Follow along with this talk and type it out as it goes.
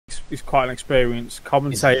he's quite an experienced He's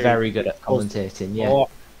commentator. very good at commentating. Yeah.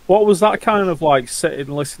 What was that kind of like, sitting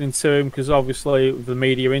listening to him? Because obviously the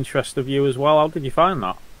media interest of you as well. How did you find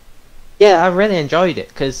that? Yeah, I really enjoyed it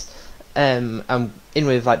because I'm in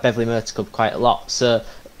with like Beverley Motor Club quite a lot. So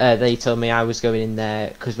they told me I was going in there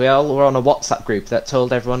because we all were on a WhatsApp group that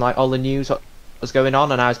told everyone like all the news what was going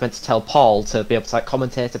on, and I was meant to tell Paul to be able to like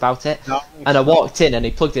commentate about it. No. And I walked in and he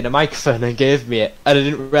plugged in a microphone and gave me it, and I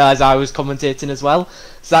didn't realise I was commentating as well.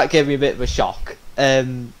 So that gave me a bit of a shock.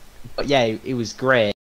 But yeah, it was great.